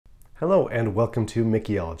Hello and welcome to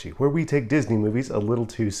Mickeyology, where we take Disney movies a little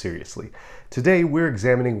too seriously. Today we're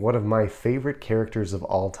examining one of my favorite characters of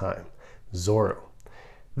all time, Zorro.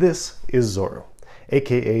 This is Zorro,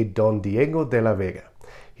 aka Don Diego de la Vega.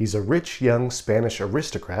 He's a rich young Spanish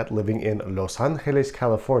aristocrat living in Los Angeles,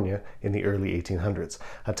 California in the early 1800s,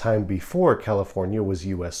 a time before California was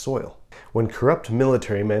U.S. soil. When corrupt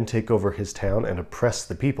military men take over his town and oppress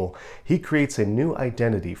the people, he creates a new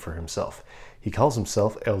identity for himself. He calls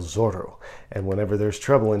himself El Zorro, and whenever there's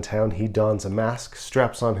trouble in town, he dons a mask,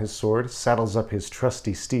 straps on his sword, saddles up his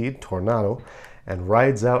trusty steed, Tornado, and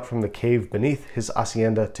rides out from the cave beneath his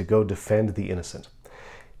hacienda to go defend the innocent.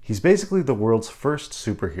 He's basically the world's first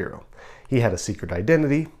superhero. He had a secret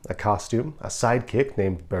identity, a costume, a sidekick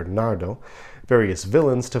named Bernardo, various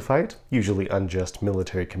villains to fight, usually unjust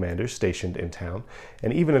military commanders stationed in town,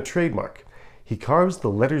 and even a trademark. He carves the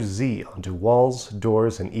letter Z onto walls,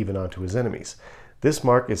 doors, and even onto his enemies. This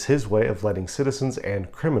mark is his way of letting citizens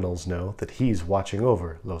and criminals know that he's watching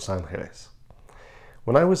over Los Angeles.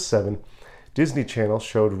 When I was 7, Disney Channel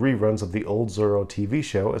showed reruns of the old Zorro TV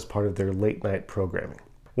show as part of their late-night programming.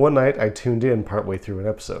 One night I tuned in partway through an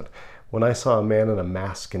episode. When I saw a man in a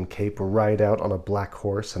mask and cape ride out on a black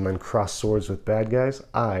horse and then cross swords with bad guys,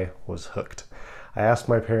 I was hooked. I asked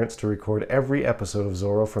my parents to record every episode of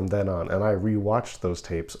Zorro from then on, and I rewatched those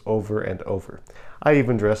tapes over and over. I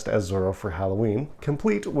even dressed as Zorro for Halloween,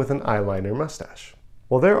 complete with an eyeliner mustache.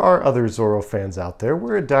 While there are other Zorro fans out there,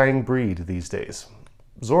 we're a dying breed these days.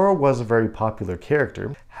 Zorro was a very popular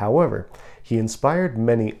character. However, he inspired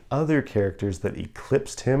many other characters that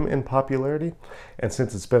eclipsed him in popularity, and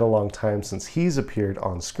since it's been a long time since he's appeared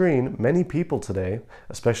on screen, many people today,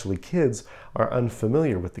 especially kids, are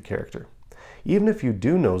unfamiliar with the character. Even if you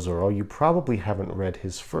do know Zorro, you probably haven't read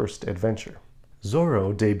his first adventure.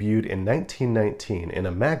 Zorro debuted in 1919 in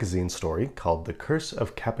a magazine story called The Curse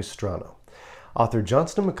of Capistrano. Author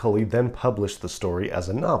Johnston McCulley then published the story as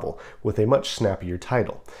a novel with a much snappier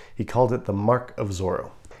title. He called it The Mark of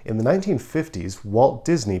Zorro. In the 1950s, Walt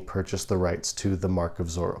Disney purchased the rights to The Mark of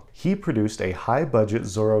Zorro. He produced a high-budget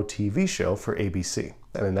Zorro TV show for ABC.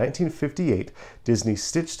 And in 1958, Disney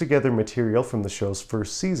stitched together material from the show's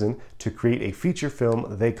first season to create a feature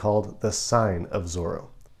film they called The Sign of Zorro.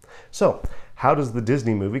 So, how does the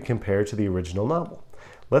Disney movie compare to the original novel?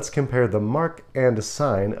 Let's compare the mark and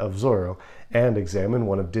sign of Zorro and examine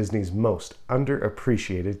one of Disney's most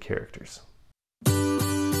underappreciated characters.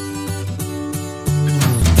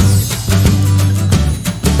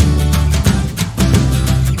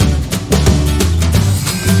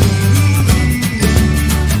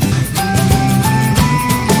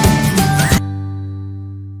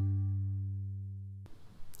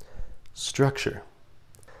 Structure.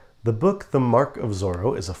 The book The Mark of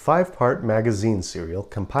Zorro is a 5-part magazine serial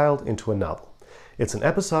compiled into a novel. It's an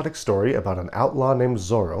episodic story about an outlaw named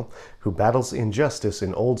Zorro who battles injustice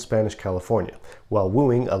in old Spanish California while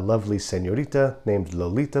wooing a lovely señorita named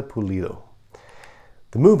Lolita Pulido.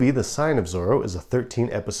 The movie The Sign of Zorro is a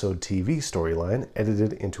 13-episode TV storyline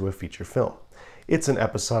edited into a feature film. It's an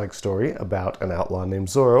episodic story about an outlaw named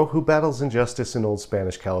Zorro who battles injustice in old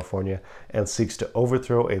Spanish California and seeks to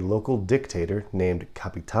overthrow a local dictator named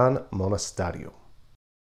Capitan Monasterio.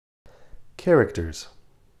 Characters.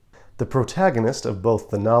 The protagonist of both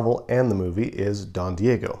the novel and the movie is Don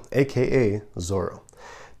Diego, aka Zorro.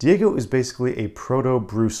 Diego is basically a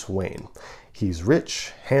proto-Bruce Wayne. He's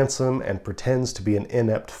rich, handsome, and pretends to be an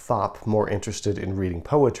inept fop more interested in reading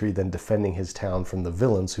poetry than defending his town from the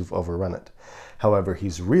villains who've overrun it. However,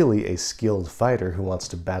 he's really a skilled fighter who wants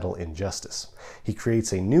to battle injustice. He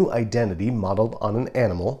creates a new identity modeled on an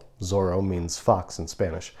animal. Zorro means fox in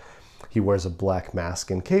Spanish. He wears a black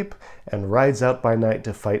mask and cape and rides out by night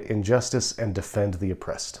to fight injustice and defend the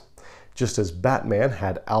oppressed. Just as Batman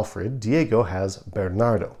had Alfred, Diego has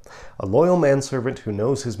Bernardo, a loyal manservant who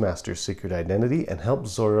knows his master's secret identity and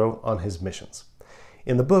helps Zorro on his missions.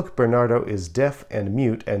 In the book, Bernardo is deaf and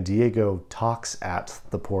mute, and Diego talks at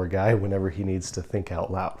the poor guy whenever he needs to think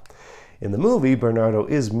out loud. In the movie, Bernardo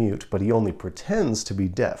is mute, but he only pretends to be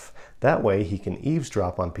deaf. That way, he can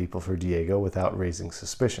eavesdrop on people for Diego without raising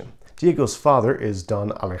suspicion. Diego's father is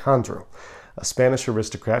Don Alejandro, a Spanish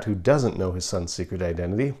aristocrat who doesn't know his son's secret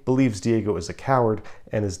identity, believes Diego is a coward,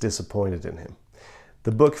 and is disappointed in him.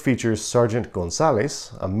 The book features Sergeant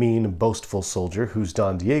Gonzalez, a mean, boastful soldier who's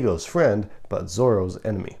Don Diego's friend, but Zorro's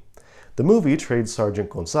enemy. The movie trades Sergeant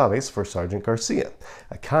Gonzalez for Sergeant Garcia,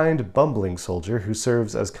 a kind, bumbling soldier who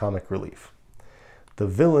serves as comic relief. The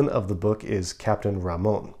villain of the book is Captain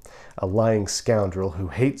Ramon, a lying scoundrel who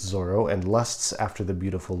hates Zorro and lusts after the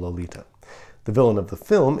beautiful Lolita. The villain of the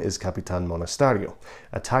film is Capitan Monasterio,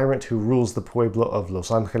 a tyrant who rules the pueblo of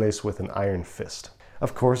Los Angeles with an iron fist.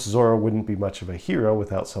 Of course, Zorro wouldn't be much of a hero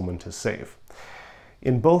without someone to save.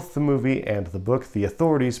 In both the movie and the book, the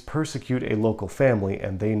authorities persecute a local family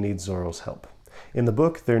and they need Zorro's help. In the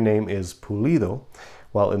book, their name is Pulido,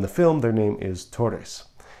 while in the film, their name is Torres.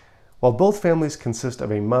 While both families consist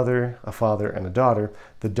of a mother, a father, and a daughter,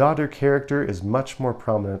 the daughter character is much more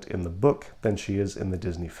prominent in the book than she is in the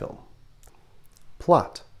Disney film.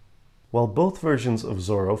 Plot. While both versions of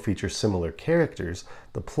Zorro feature similar characters,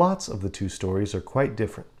 the plots of the two stories are quite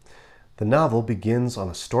different. The novel begins on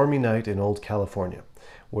a stormy night in old California,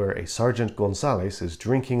 where a Sergeant Gonzalez is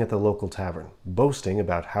drinking at the local tavern, boasting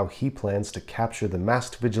about how he plans to capture the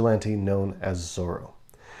masked vigilante known as Zorro.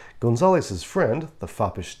 Gonzalez's friend, the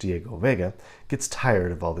foppish Diego Vega, gets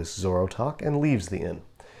tired of all this Zorro talk and leaves the inn.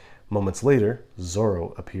 Moments later,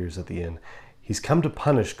 Zorro appears at the inn. He's come to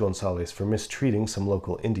punish Gonzalez for mistreating some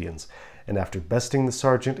local Indians, and after besting the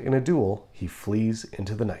sergeant in a duel, he flees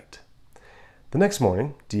into the night. The next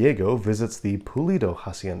morning, Diego visits the Pulido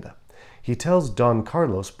hacienda. He tells Don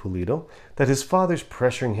Carlos Pulido that his father's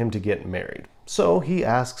pressuring him to get married, so he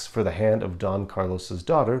asks for the hand of Don Carlos's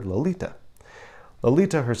daughter, Lolita.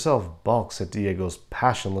 Lolita herself balks at Diego's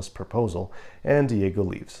passionless proposal, and Diego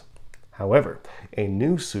leaves. However, a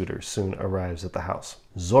new suitor soon arrives at the house.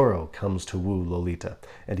 Zorro comes to woo Lolita,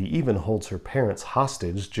 and he even holds her parents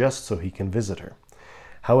hostage just so he can visit her.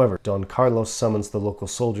 However, Don Carlos summons the local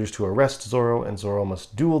soldiers to arrest Zorro, and Zorro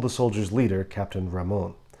must duel the soldiers' leader, Captain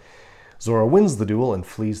Ramon. Zorro wins the duel and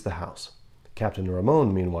flees the house. Captain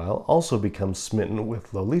Ramon, meanwhile, also becomes smitten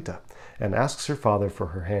with Lolita, and asks her father for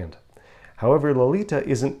her hand. However, Lolita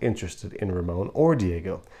isn't interested in Ramon or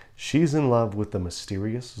Diego. She's in love with the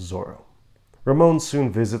mysterious Zorro. Ramon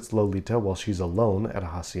soon visits Lolita while she's alone at a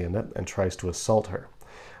hacienda and tries to assault her.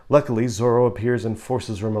 Luckily, Zorro appears and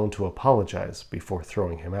forces Ramon to apologize before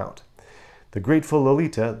throwing him out. The grateful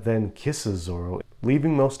Lolita then kisses Zorro,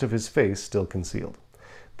 leaving most of his face still concealed.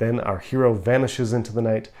 Then our hero vanishes into the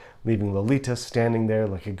night, leaving Lolita standing there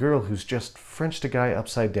like a girl who's just Frenched a guy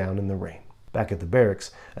upside down in the rain. Back at the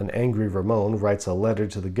barracks, an angry Ramon writes a letter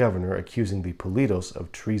to the governor accusing the Pulidos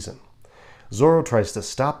of treason. Zorro tries to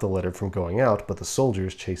stop the letter from going out, but the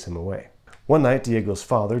soldiers chase him away. One night, Diego's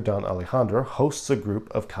father, Don Alejandro, hosts a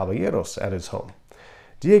group of caballeros at his home.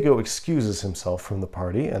 Diego excuses himself from the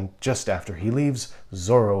party, and just after he leaves,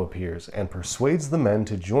 Zorro appears and persuades the men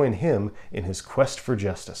to join him in his quest for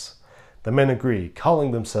justice. The men agree,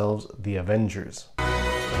 calling themselves the Avengers.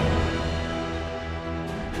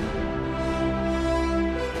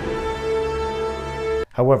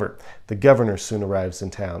 However, the governor soon arrives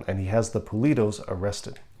in town, and he has the Pulidos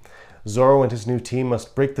arrested. Zorro and his new team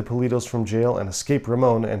must break the Pulidos from jail and escape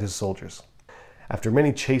Ramon and his soldiers. After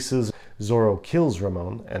many chases, Zorro kills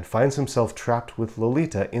Ramon and finds himself trapped with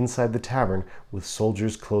Lolita inside the tavern with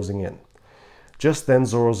soldiers closing in. Just then,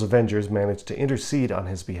 Zorro's Avengers manage to intercede on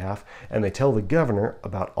his behalf, and they tell the governor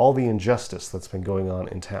about all the injustice that's been going on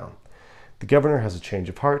in town. The governor has a change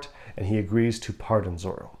of heart, and he agrees to pardon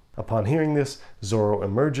Zorro. Upon hearing this, Zorro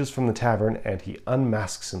emerges from the tavern and he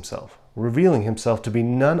unmasks himself, revealing himself to be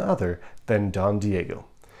none other than Don Diego.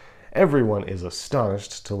 Everyone is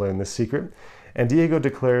astonished to learn this secret, and Diego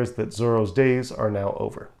declares that Zorro's days are now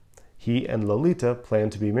over. He and Lolita plan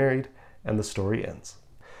to be married, and the story ends.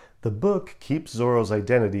 The book keeps Zorro's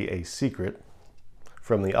identity a secret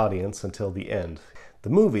from the audience until the end. The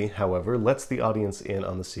movie, however, lets the audience in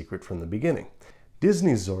on the secret from the beginning.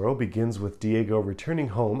 Disney's Zorro begins with Diego returning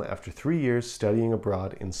home after 3 years studying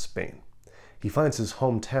abroad in Spain. He finds his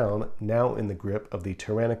hometown now in the grip of the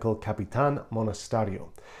tyrannical Capitan Monasterio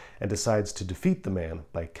and decides to defeat the man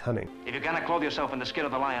by cunning. If you're gonna clothe yourself in the skin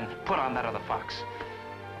of the lion, put on that of the fox.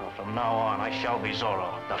 Well, from now on, I shall be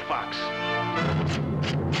Zorro, the fox.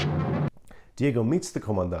 Diego meets the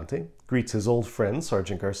Comandante, greets his old friend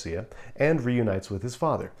Sergeant Garcia, and reunites with his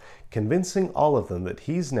father, convincing all of them that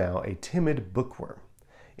he's now a timid bookworm.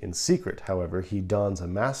 In secret, however, he dons a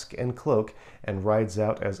mask and cloak and rides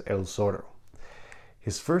out as El Zorro.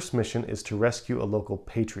 His first mission is to rescue a local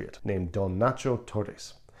patriot named Don Nacho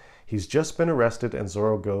Torres. He's just been arrested, and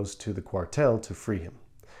Zorro goes to the cuartel to free him.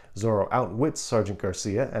 Zorro outwits Sergeant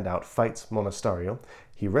Garcia and outfights Monasterio.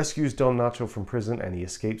 He rescues Don Nacho from prison, and he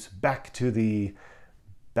escapes back to the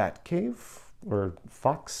Bat Cave, or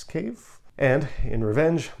Fox Cave. And, in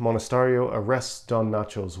revenge, Monasterio arrests Don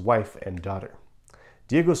Nacho's wife and daughter.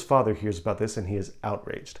 Diego's father hears about this, and he is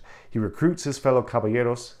outraged. He recruits his fellow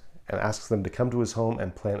caballeros and asks them to come to his home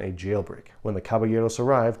and plan a jailbreak. When the caballeros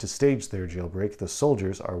arrive to stage their jailbreak, the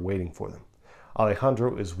soldiers are waiting for them.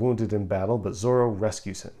 Alejandro is wounded in battle, but Zorro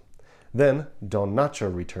rescues him. Then Don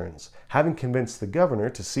Nacho returns, having convinced the governor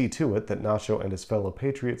to see to it that Nacho and his fellow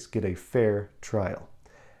patriots get a fair trial.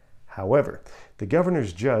 However, the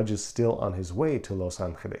governor's judge is still on his way to Los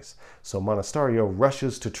Angeles, so Monasterio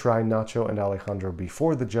rushes to try Nacho and Alejandro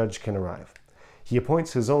before the judge can arrive. He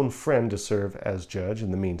appoints his own friend to serve as judge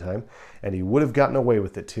in the meantime, and he would have gotten away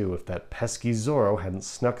with it too if that pesky Zorro hadn't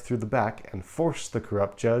snuck through the back and forced the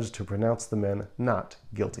corrupt judge to pronounce the men not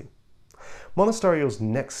guilty. Monasterio's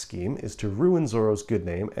next scheme is to ruin Zorro's good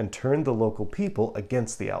name and turn the local people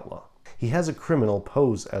against the outlaw. He has a criminal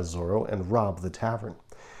pose as Zorro and rob the tavern.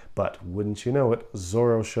 But wouldn't you know it,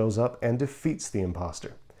 Zorro shows up and defeats the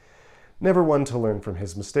imposter. Never one to learn from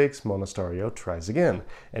his mistakes, Monasterio tries again,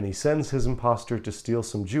 and he sends his imposter to steal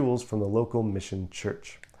some jewels from the local mission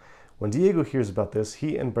church. When Diego hears about this,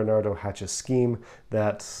 he and Bernardo hatch a scheme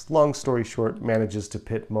that, long story short, manages to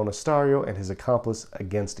pit Monasterio and his accomplice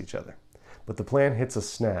against each other. But the plan hits a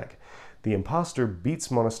snag. The imposter beats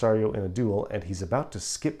Monasterio in a duel, and he's about to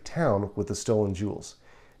skip town with the stolen jewels.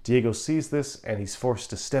 Diego sees this, and he's forced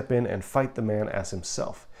to step in and fight the man as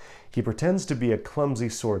himself. He pretends to be a clumsy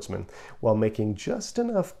swordsman, while making just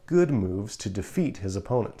enough good moves to defeat his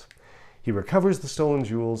opponent. He recovers the stolen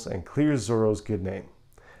jewels and clears Zorro's good name.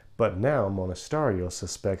 But now Monasterio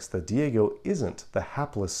suspects that Diego isn't the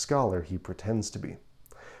hapless scholar he pretends to be.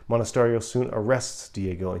 Monasterio soon arrests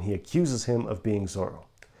Diego, and he accuses him of being Zorro.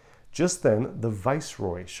 Just then, the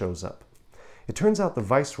Viceroy shows up. It turns out the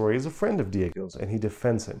Viceroy is a friend of Diego's, and he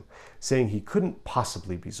defends him, saying he couldn't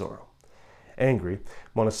possibly be Zorro. Angry,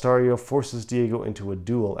 Monasterio forces Diego into a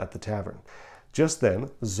duel at the tavern. Just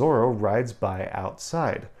then, Zorro rides by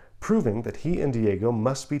outside, proving that he and Diego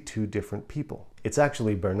must be two different people. It's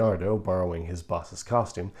actually Bernardo borrowing his boss's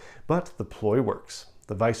costume, but the ploy works.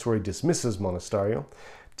 The Viceroy dismisses Monasterio,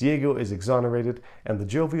 Diego is exonerated, and the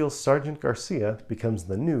jovial Sergeant Garcia becomes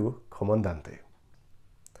the new Comandante.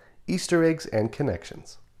 Easter eggs and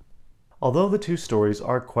connections. Although the two stories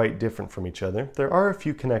are quite different from each other, there are a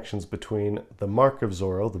few connections between The Mark of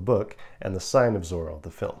Zorro, the book, and The Sign of Zorro, the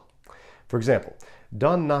film. For example,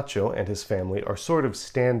 Don Nacho and his family are sort of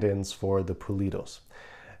stand-ins for the Pulidos.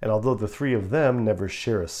 And although the three of them never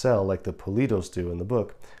share a cell like the Pulidos do in the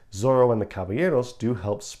book, Zorro and the Caballeros do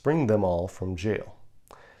help spring them all from jail.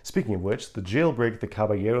 Speaking of which, the jailbreak the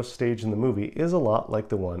Caballeros stage in the movie is a lot like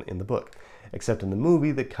the one in the book. Except in the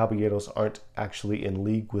movie, the Caballeros aren't actually in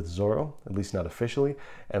league with Zorro, at least not officially,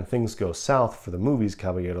 and things go south for the movie's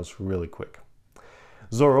Caballeros really quick.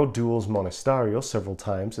 Zorro duels Monasterio several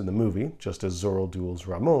times in the movie, just as Zorro duels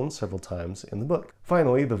Ramon several times in the book.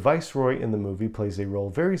 Finally, the Viceroy in the movie plays a role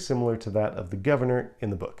very similar to that of the governor in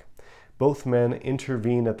the book. Both men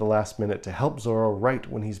intervene at the last minute to help Zorro right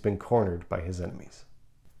when he's been cornered by his enemies.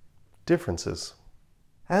 Differences.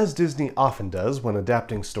 As Disney often does when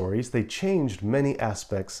adapting stories, they changed many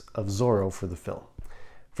aspects of Zorro for the film.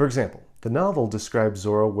 For example, the novel describes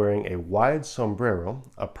Zorro wearing a wide sombrero,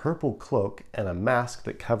 a purple cloak, and a mask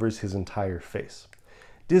that covers his entire face.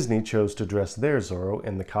 Disney chose to dress their Zorro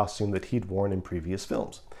in the costume that he'd worn in previous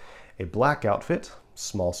films. A black outfit,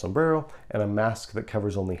 small sombrero, and a mask that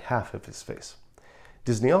covers only half of his face.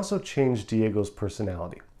 Disney also changed Diego's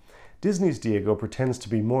personality. Disney's Diego pretends to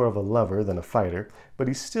be more of a lover than a fighter, but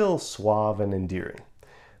he's still suave and endearing.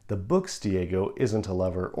 The book's Diego isn't a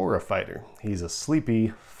lover or a fighter. He's a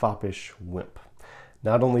sleepy, foppish wimp.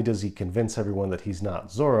 Not only does he convince everyone that he's not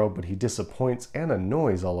Zorro, but he disappoints and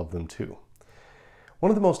annoys all of them too. One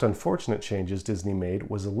of the most unfortunate changes Disney made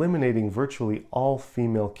was eliminating virtually all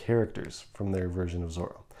female characters from their version of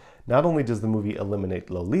Zorro. Not only does the movie eliminate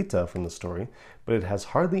Lolita from the story, but it has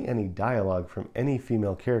hardly any dialogue from any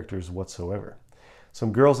female characters whatsoever.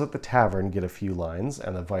 Some girls at the tavern get a few lines,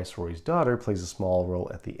 and the Viceroy's daughter plays a small role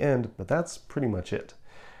at the end, but that's pretty much it.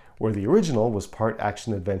 Where the original was part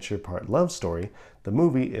action-adventure, part love story, the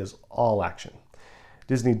movie is all action.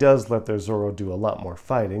 Disney does let their Zorro do a lot more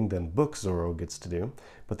fighting than book Zorro gets to do,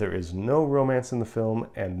 but there is no romance in the film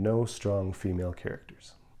and no strong female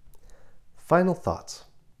characters. Final thoughts.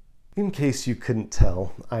 In case you couldn't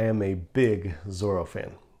tell, I am a big Zorro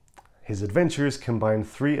fan. His adventures combine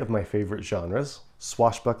three of my favorite genres: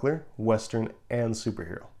 swashbuckler, western, and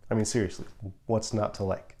superhero. I mean, seriously, what's not to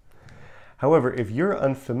like? However, if you're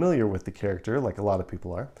unfamiliar with the character, like a lot of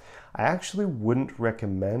people are, I actually wouldn't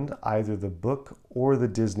recommend either the book or the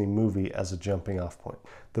Disney movie as a jumping off point.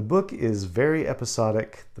 The book is very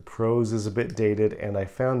episodic, the prose is a bit dated, and I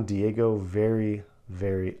found Diego very,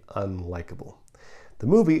 very unlikable. The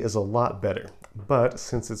movie is a lot better, but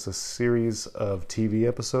since it's a series of TV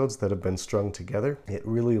episodes that have been strung together, it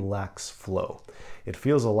really lacks flow. It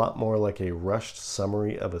feels a lot more like a rushed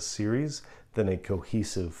summary of a series than a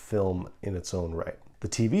cohesive film in its own right. The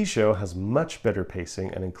TV show has much better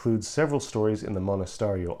pacing and includes several stories in the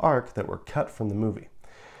Monasterio arc that were cut from the movie.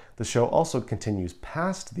 The show also continues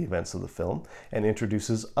past the events of the film and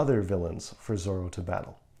introduces other villains for Zorro to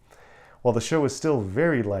battle. While the show is still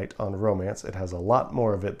very light on romance, it has a lot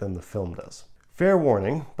more of it than the film does. Fair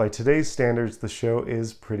warning, by today's standards, the show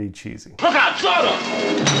is pretty cheesy. Look out, Zorro!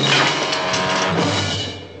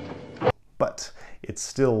 But it's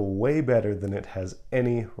still way better than it has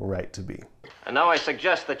any right to be. And now I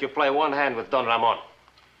suggest that you play one hand with Don Ramon.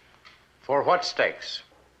 For what stakes?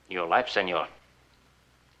 Your life, senor.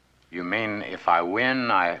 You mean if I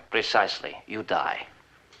win, I... Precisely. You die.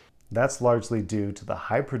 That's largely due to the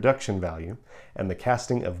high production value and the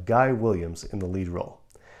casting of Guy Williams in the lead role.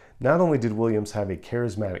 Not only did Williams have a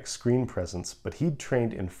charismatic screen presence, but he'd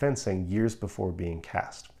trained in fencing years before being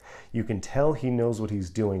cast. You can tell he knows what he's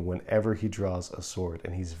doing whenever he draws a sword,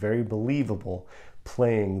 and he's very believable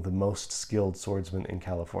playing the most skilled swordsman in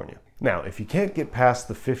California. Now, if you can't get past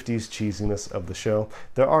the 50s cheesiness of the show,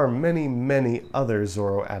 there are many, many other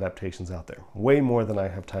Zorro adaptations out there, way more than I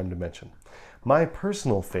have time to mention. My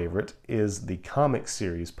personal favorite is the comic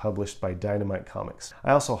series published by Dynamite Comics.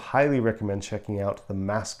 I also highly recommend checking out The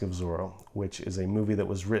Mask of Zorro, which is a movie that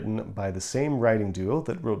was written by the same writing duo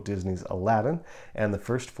that wrote Disney's Aladdin and the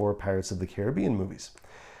first 4 Pirates of the Caribbean movies.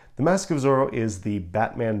 The Mask of Zorro is the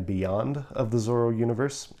Batman Beyond of the Zorro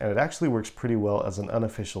universe, and it actually works pretty well as an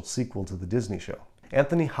unofficial sequel to the Disney show.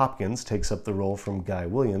 Anthony Hopkins takes up the role from Guy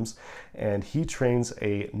Williams, and he trains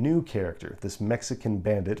a new character, this Mexican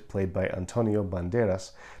bandit played by Antonio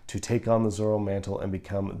Banderas, to take on the Zorro mantle and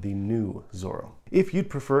become the new Zorro. If you'd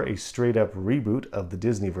prefer a straight-up reboot of the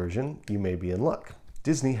Disney version, you may be in luck.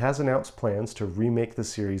 Disney has announced plans to remake the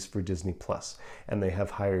series for Disney+, and they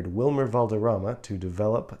have hired Wilmer Valderrama to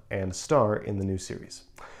develop and star in the new series.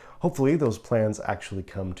 Hopefully those plans actually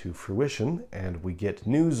come to fruition and we get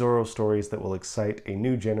new Zorro stories that will excite a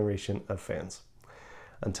new generation of fans.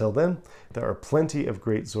 Until then, there are plenty of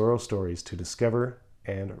great Zorro stories to discover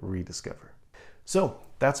and rediscover. So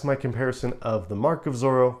that's my comparison of The Mark of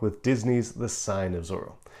Zorro with Disney's The Sign of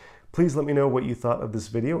Zorro. Please let me know what you thought of this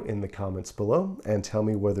video in the comments below and tell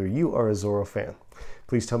me whether you are a Zorro fan.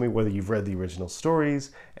 Please tell me whether you've read the original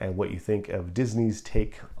stories and what you think of Disney's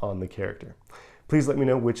take on the character. Please let me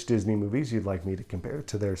know which Disney movies you'd like me to compare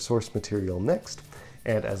to their source material next.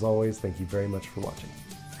 And as always, thank you very much for watching.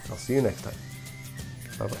 I'll see you next time.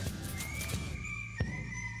 Bye-bye.